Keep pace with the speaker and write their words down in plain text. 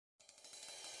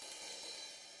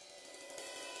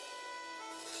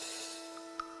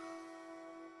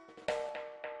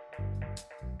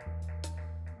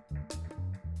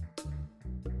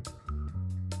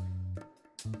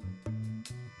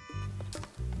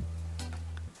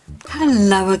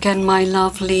Hello again my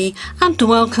lovely, and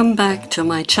welcome back to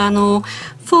my channel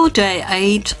for day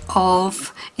 8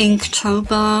 of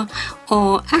Inktober,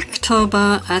 or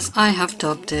AqTober as I have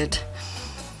dubbed it.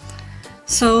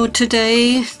 So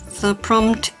today the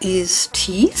prompt is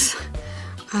teeth,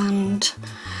 and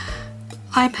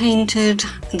I painted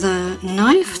the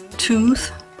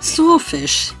Knifetooth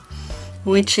Sawfish,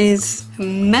 which is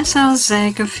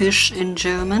Messersägefisch in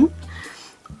German,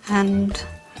 and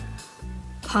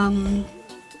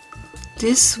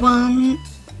this one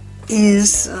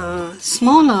is a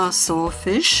smaller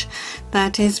sawfish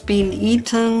that is being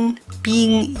eaten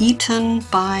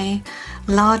by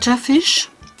larger fish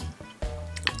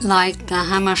like the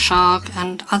hammer shark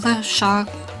and other shark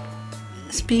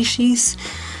species,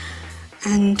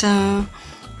 and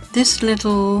this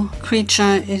little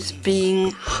creature is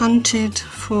being hunted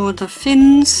for the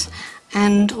fins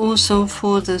and also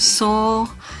for the saw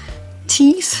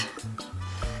teeth,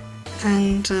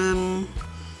 and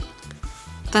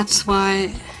that's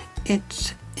why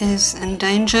it is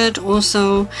endangered.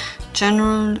 Also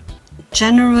generally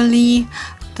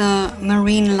the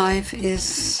marine life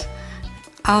is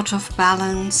out of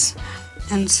balance,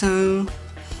 and so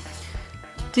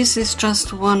this is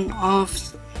just one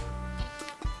of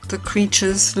the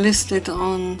creatures listed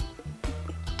on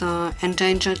the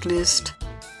endangered list.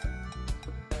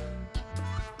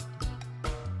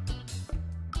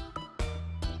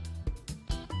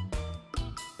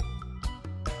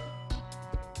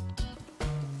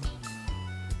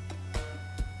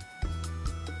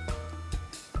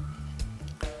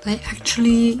 They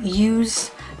actually use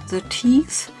the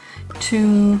teeth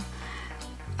to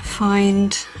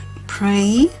find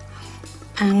prey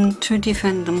and to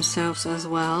defend themselves as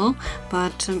well,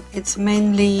 but it's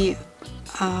mainly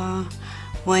a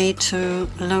way to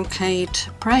locate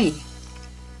prey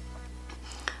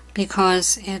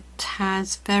because it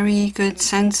has very good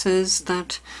sensors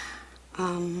that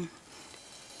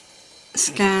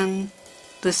scan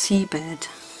the seabed.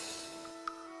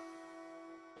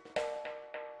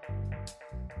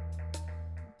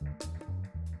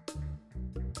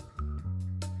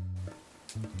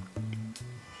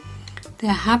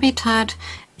 Their habitat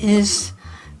is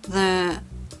the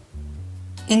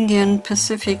Indian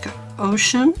Pacific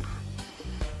Ocean,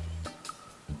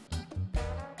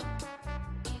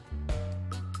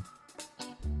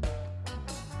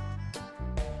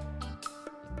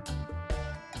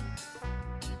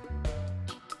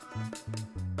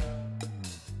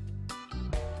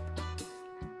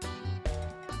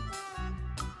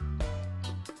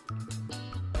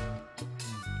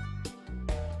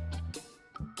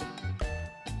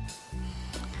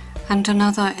 and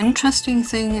another interesting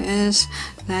thing is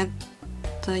that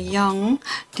the young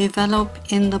develop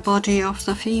in the body of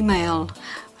the female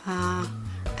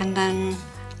and then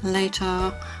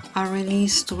later are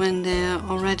released when they're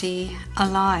already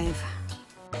alive.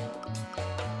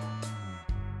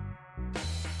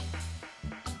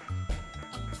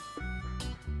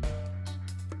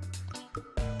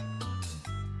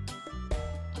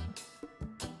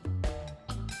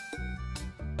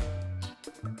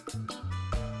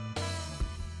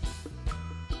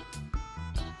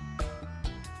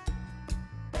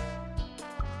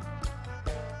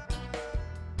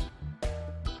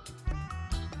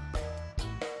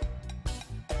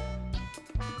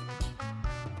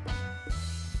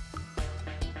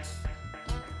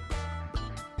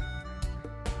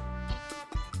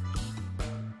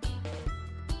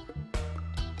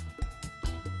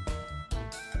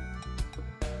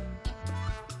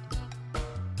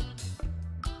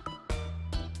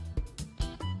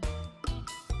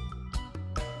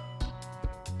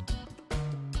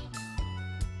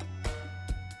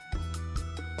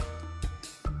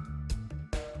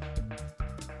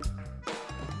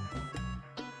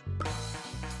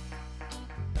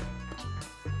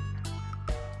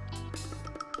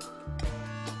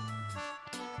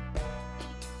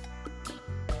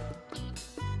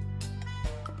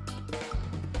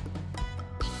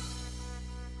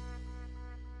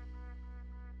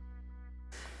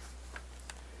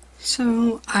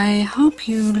 So I hope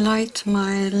you liked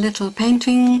my little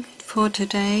painting for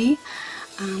today,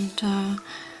 and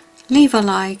leave a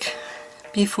like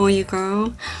before you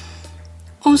go.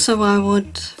 Also, I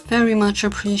would very much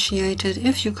appreciate it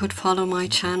if you could follow my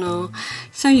channel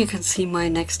so you can see my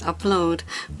next upload,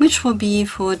 which will be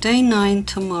for day 9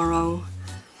 tomorrow.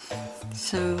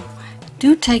 So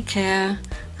do take care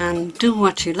and do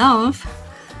what you love.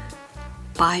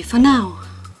 Bye for now.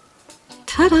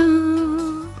 Ta-da!